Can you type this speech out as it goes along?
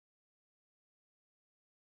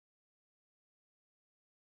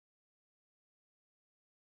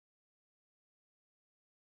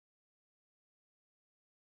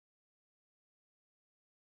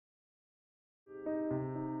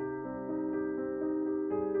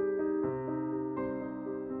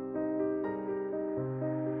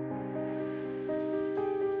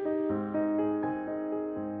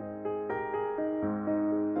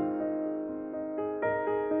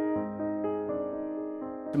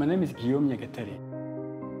My name is Guillaume Yagateri.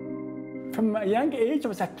 From a young age, I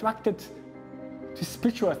was attracted to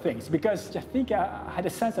spiritual things because I think I had a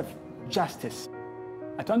sense of justice.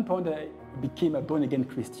 At one point, I became a born-again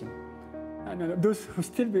Christian. And those who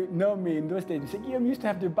still know me in those days, they say, Guillaume, you used to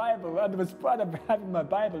have the Bible. And I was proud of having my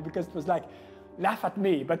Bible because it was like, laugh at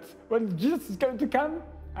me. But when Jesus is going to come,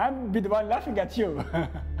 I'll be the one laughing at you.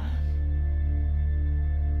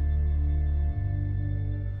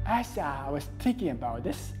 As I was thinking about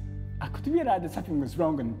this, I could realize that something was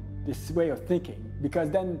wrong in this way of thinking, because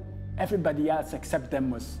then everybody else except them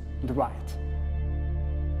was right.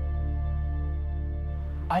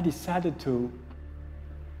 I decided to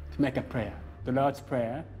make a prayer, the Lord's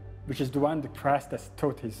Prayer, which is the one that Christ has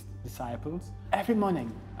taught his disciples. Every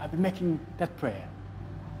morning, I've been making that prayer,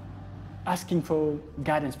 asking for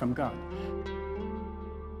guidance from God.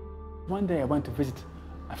 One day I went to visit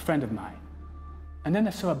a friend of mine, and then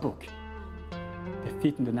I saw a book, The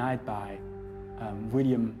Thief in the Night by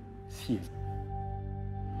William Sears.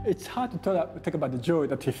 It's hard to talk about the joy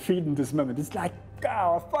that we feel in this moment. It's like,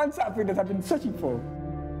 oh, I found something that I've been searching for.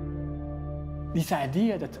 This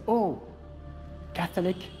idea that, oh,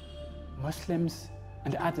 Catholic, Muslims,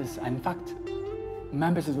 and others are in fact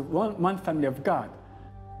members of one family of God.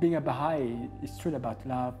 Being a Baha'i is truly about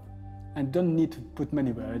love and don't need to put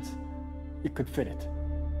many words. You could feel it.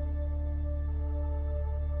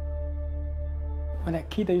 When I was a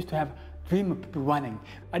kid, I used to have a dream of people running.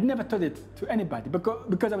 I never told it to anybody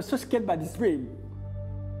because I was so scared by this dream.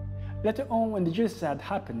 Later on, when the Jesus had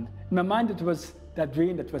happened, in my mind it was that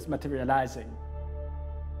dream that was materializing.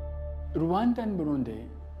 Rwanda and Burundi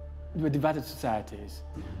were divided societies,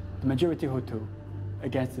 the majority Hutu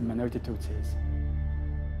against the minority Tutsis.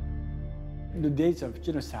 In the days of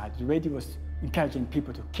genocide, the radio was encouraging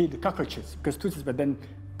people to kill the cockroaches, because Tutsis were then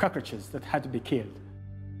cockroaches that had to be killed.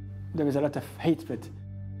 There was a lot of hatred.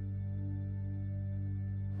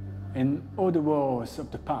 In all the wars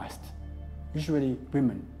of the past, usually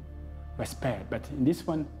women were spared, but in this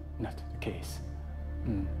one, not the case.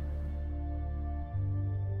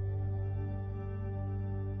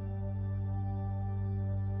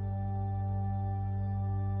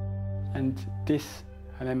 And this,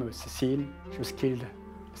 her name was Cecile. She was killed at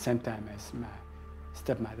the same time as my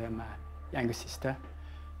stepmother, my younger sister.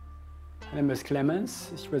 Her name was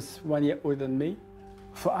Clemence. She was 1 year older than me.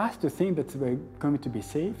 For us to think that we were going to be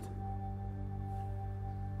saved,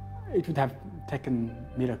 it would have taken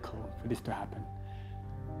a miracle for this to happen.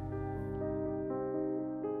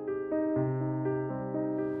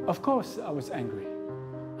 Of course, I was angry.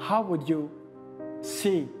 How would you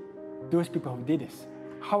see those people who did this?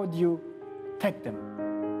 How would you take them?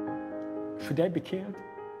 Should they be killed?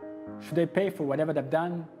 Should they pay for whatever they've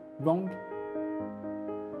done wrong?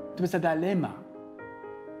 It was a dilemma.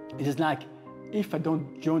 It is like, if I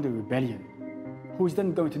don't join the rebellion, who is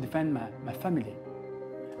then going to defend my family?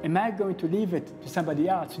 Am I going to leave it to somebody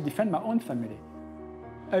else to defend my own family?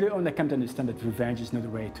 Early on, I came to understand that revenge is not the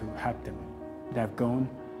way to help them. They have gone.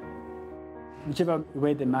 Whichever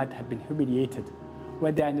way they might have been humiliated,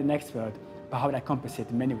 where they are in the next world, but how would I compensate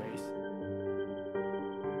in many ways?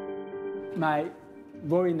 My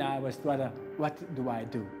worry now was rather, what do I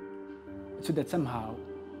do? So that somehow,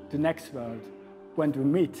 the next world, when we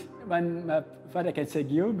meet, when my father can say,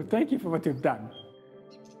 Guillaume, thank you for what you've done.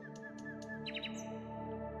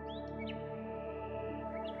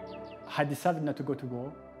 I decided not to go to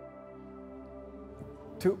war,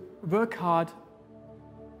 to work hard,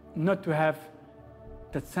 not to have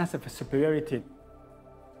that sense of superiority,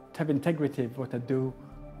 to have integrity of what I do,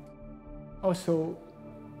 also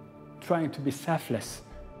trying to be selfless.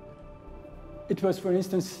 It was, for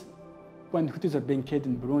instance, when Hutus are being killed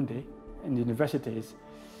in Burundi, in the universities,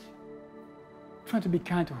 trying to be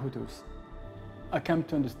kind to Hutus. I came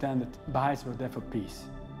to understand that Baha'is were there for peace.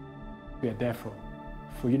 We are there for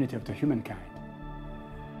unity of the humankind.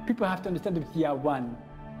 People have to understand that we are one.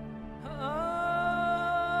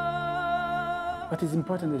 What is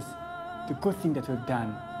important is the good thing that we've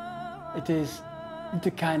done. It is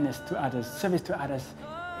the kindness to others, service to others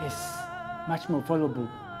is much more valuable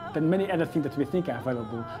than many other things that we think are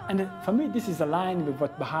valuable. And for me, this is aligned with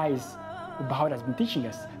what Baha'i has been teaching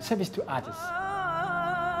us, service to others.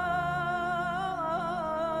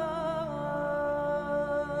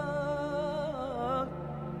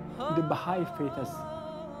 The Baha'i faith has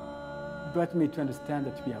brought me to understand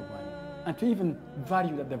that we are one, and to even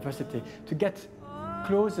value that diversity, to get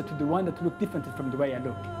closer to the one that look different from the way I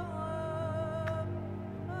look.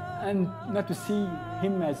 And not to see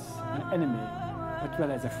him as an enemy, but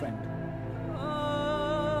rather as a friend.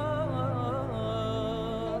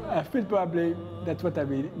 I feel probably that's what I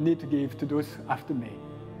will need to give to those after me.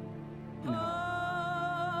 You know,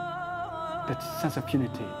 that sense of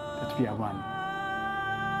unity, that we are one.